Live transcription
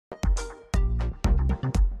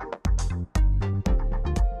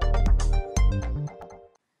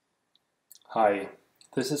Hi,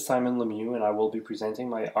 this is Simon Lemieux and I will be presenting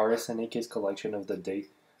my RSNA case collection of the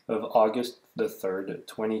date of August the 3rd,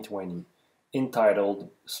 2020, entitled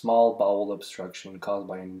Small Bowel Obstruction Caused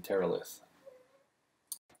by an Enterolith.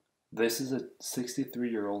 This is a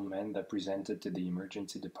 63-year-old man that presented to the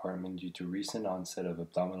emergency department due to recent onset of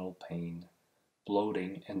abdominal pain,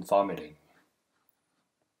 bloating, and vomiting.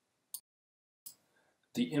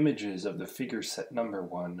 The images of the figure set number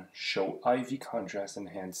 1 show IV contrast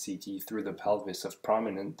enhanced CT through the pelvis of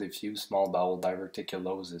prominent diffuse small bowel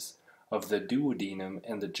diverticulosis of the duodenum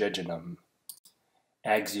and the jejunum.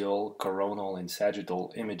 Axial, coronal, and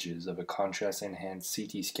sagittal images of a contrast enhanced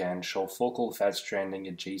CT scan show focal fat stranding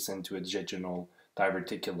adjacent to a jejunal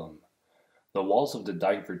diverticulum. The walls of the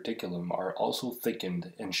diverticulum are also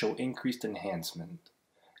thickened and show increased enhancement.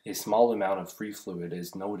 A small amount of free fluid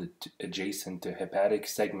is noted adjacent to hepatic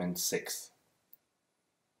segment 6.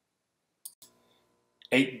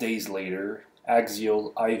 8 days later,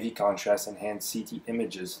 axial IV contrast enhanced CT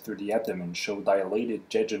images through the abdomen show dilated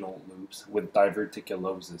jejunal loops with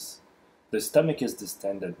diverticulosis. The stomach is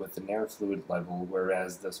distended with an air fluid level,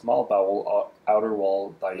 whereas the small bowel outer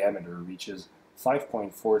wall diameter reaches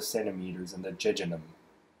 5.4 centimeters in the jejunum.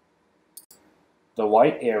 The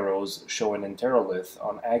white arrows show an enterolith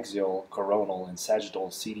on axial, coronal, and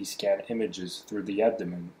sagittal CT scan images through the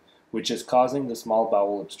abdomen, which is causing the small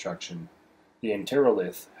bowel obstruction. The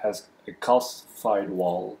enterolith has a calcified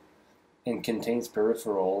wall and contains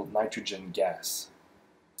peripheral nitrogen gas.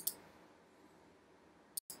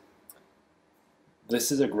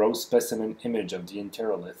 This is a gross specimen image of the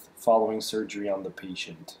enterolith following surgery on the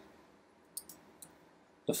patient.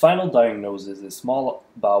 The final diagnosis is small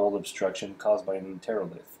bowel obstruction caused by an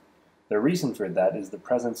enterolith. The reason for that is the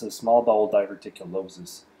presence of small bowel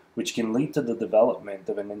diverticulosis, which can lead to the development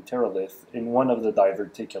of an enterolith in one of the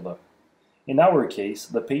diverticula. In our case,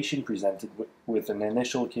 the patient presented with an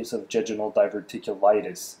initial case of jejunal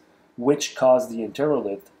diverticulitis, which caused the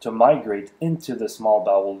enterolith to migrate into the small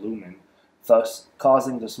bowel lumen, thus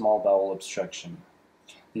causing the small bowel obstruction.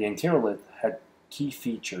 The enterolith had key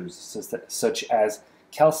features such as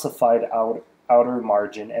calcified outer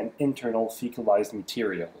margin and internal fecalized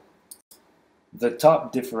material. The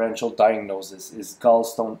top differential diagnosis is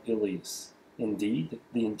gallstone ileus. Indeed,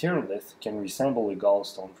 the enterolith can resemble a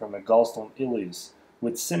gallstone from a gallstone ileus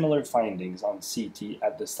with similar findings on CT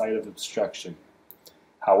at the site of obstruction.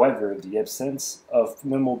 However, the absence of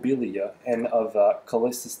pneumobilia and of a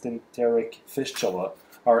cholecystenteric fistula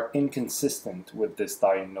are inconsistent with this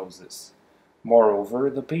diagnosis.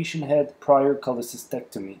 Moreover, the patient had prior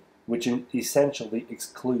cholecystectomy, which essentially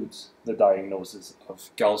excludes the diagnosis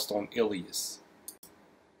of gallstone ileus.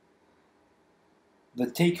 The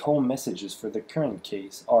take-home messages for the current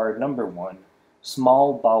case are: number 1,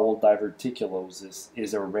 small bowel diverticulosis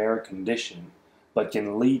is a rare condition, but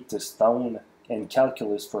can lead to stone and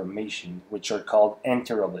calculus formation, which are called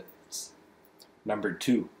enteroliths. Number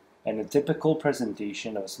 2, an atypical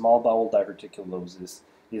presentation of small bowel diverticulosis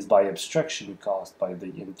is by obstruction caused by the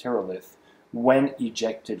enterolith when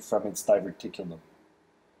ejected from its diverticulum.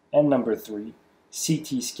 And number 3,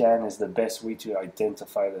 CT scan is the best way to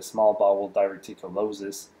identify the small bowel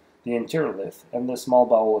diverticulosis, the enterolith, and the small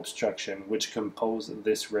bowel obstruction which compose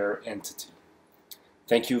this rare entity.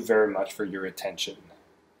 Thank you very much for your attention.